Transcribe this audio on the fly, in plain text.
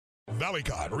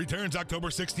ValleyCon returns October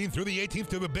 16th through the 18th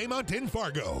to the Baymont in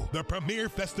Fargo. The premier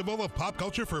festival of pop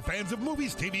culture for fans of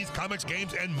movies, TVs, comics,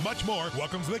 games, and much more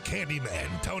welcomes the Candyman,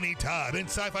 Tony Todd, and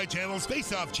Sci-Fi Channel's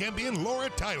face-off champion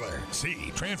Laura Tyler.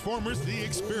 See Transformers The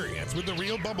Experience with the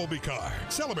real Bumblebee car.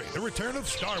 Celebrate the return of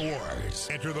Star Wars.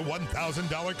 Enter the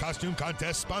 $1,000 costume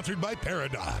contest sponsored by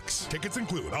Paradox. Tickets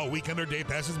include all weekend or day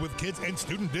passes with kids and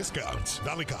student discounts.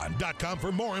 ValleyCon.com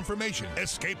for more information.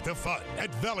 Escape the fun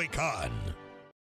at ValleyCon.